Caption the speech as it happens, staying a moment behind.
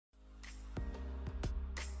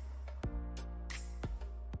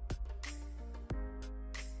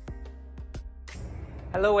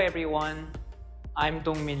Hello everyone, I'm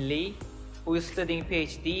Dongmin Lee, who is studying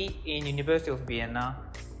PhD in University of Vienna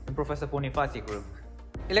in Professor Bonifazi group.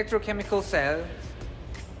 Electrochemical cells,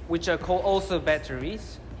 which are called also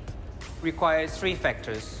batteries, require three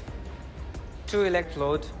factors: two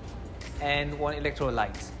electrodes and one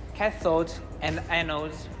electrolyte. Cathodes and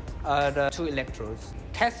anodes are the two electrodes.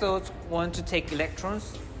 Cathodes want to take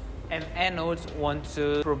electrons and anodes want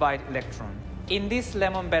to provide electrons. In this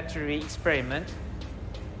lemon battery experiment,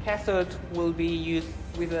 cathode will be used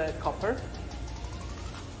with a copper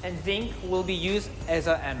and zinc will be used as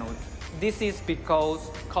an anode. This is because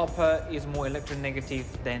copper is more electronegative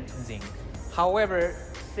than zinc. However,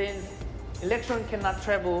 since electron cannot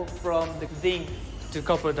travel from the zinc to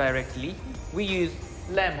copper directly, we use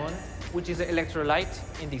lemon, which is an electrolyte,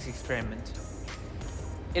 in this experiment.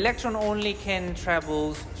 Electron only can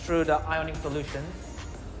travel through the ionic solution,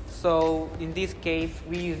 so in this case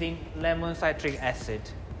we're using lemon citric acid.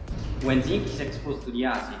 When zinc is exposed to the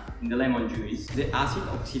acid in the lemon juice, the acid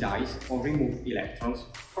oxidizes or removes electrons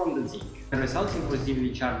from the zinc. The resulting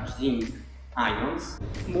positively charged zinc ions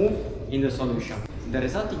move in the solution. The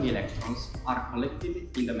resulting electrons are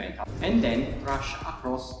collected in the metal and then rush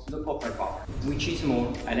across the copper bar, which is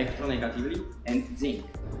more electronegatively than zinc.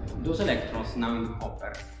 Those electrons now in the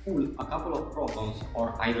copper pull a couple of protons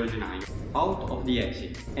or hydrogen ions out of the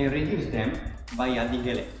acid and reduce them by adding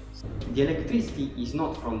electrons. The electricity is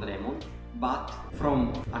not from the lemon, but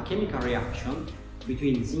from a chemical reaction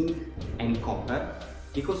between zinc and copper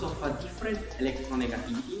because of a different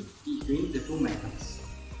electronegativity between the two metals.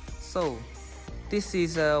 So, this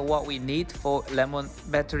is what we need for lemon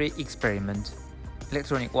battery experiment.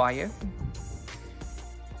 Electronic wire,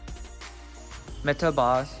 metal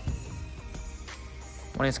bars,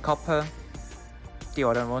 one is copper, the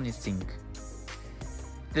other one is zinc.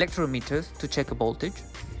 Electrometers to check a voltage,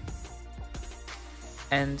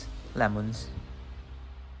 and lemons.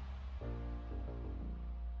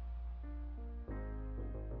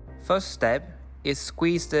 First step is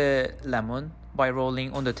squeeze the lemon by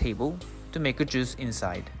rolling on the table to make a juice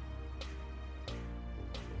inside.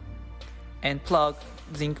 And plug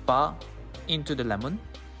zinc bar into the lemon.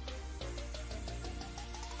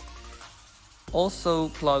 Also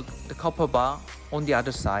plug the copper bar on the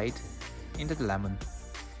other side into the lemon.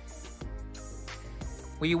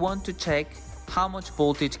 We want to check how much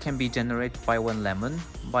voltage can be generated by one lemon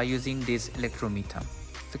by using this electrometer.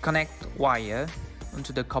 To connect wire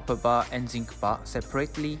onto the copper bar and zinc bar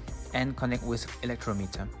separately and connect with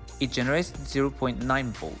electrometer. It generates 0.9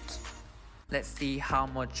 volts. Let's see how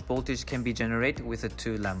much voltage can be generated with the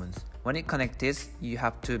two lemons. When it connects, you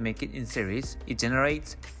have to make it in series. It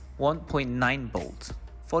generates 1.9 volts.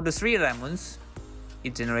 For the three lemons,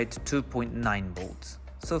 it generates 2.9 volts.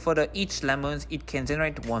 So for each lemons, it can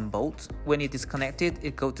generate 1 volt. When it is connected,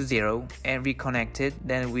 it goes to 0 and reconnected,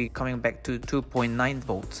 then we're coming back to 2.9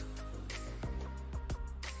 volts.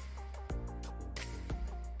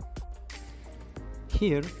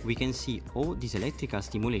 Here we can see how this electrical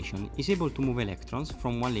stimulation is able to move electrons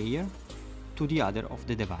from one layer to the other of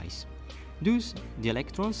the device. Thus, the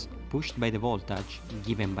electrons pushed by the voltage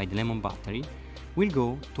given by the lemon battery will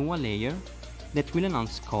go to one layer that will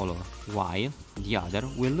enhance color, while the other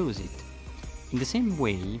will lose it. In the same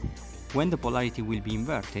way, when the polarity will be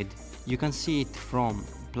inverted, you can see it from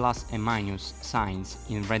plus and minus signs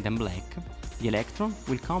in red and black. The electron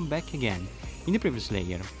will come back again in the previous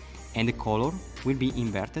layer, and the color will be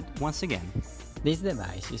inverted once again. These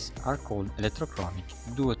devices are called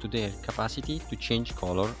electrochromic due to their capacity to change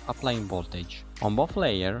color applying voltage. On both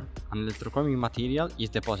layers, an electrochromic material is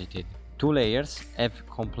deposited. Two layers have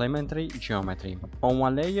complementary geometry. On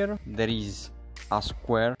one layer there is a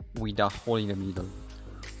square with a hole in the middle.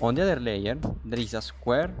 On the other layer there is a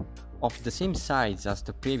square of the same size as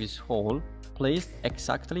the previous hole placed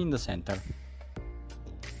exactly in the center.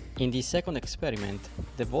 In this second experiment,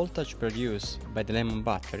 the voltage produced by the lemon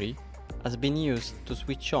battery has been used to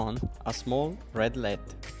switch on a small red LED.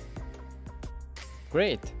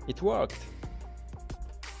 Great, it worked!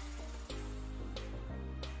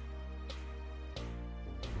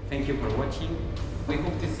 Thank you for watching. We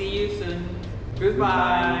hope to see you soon.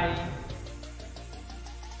 Goodbye.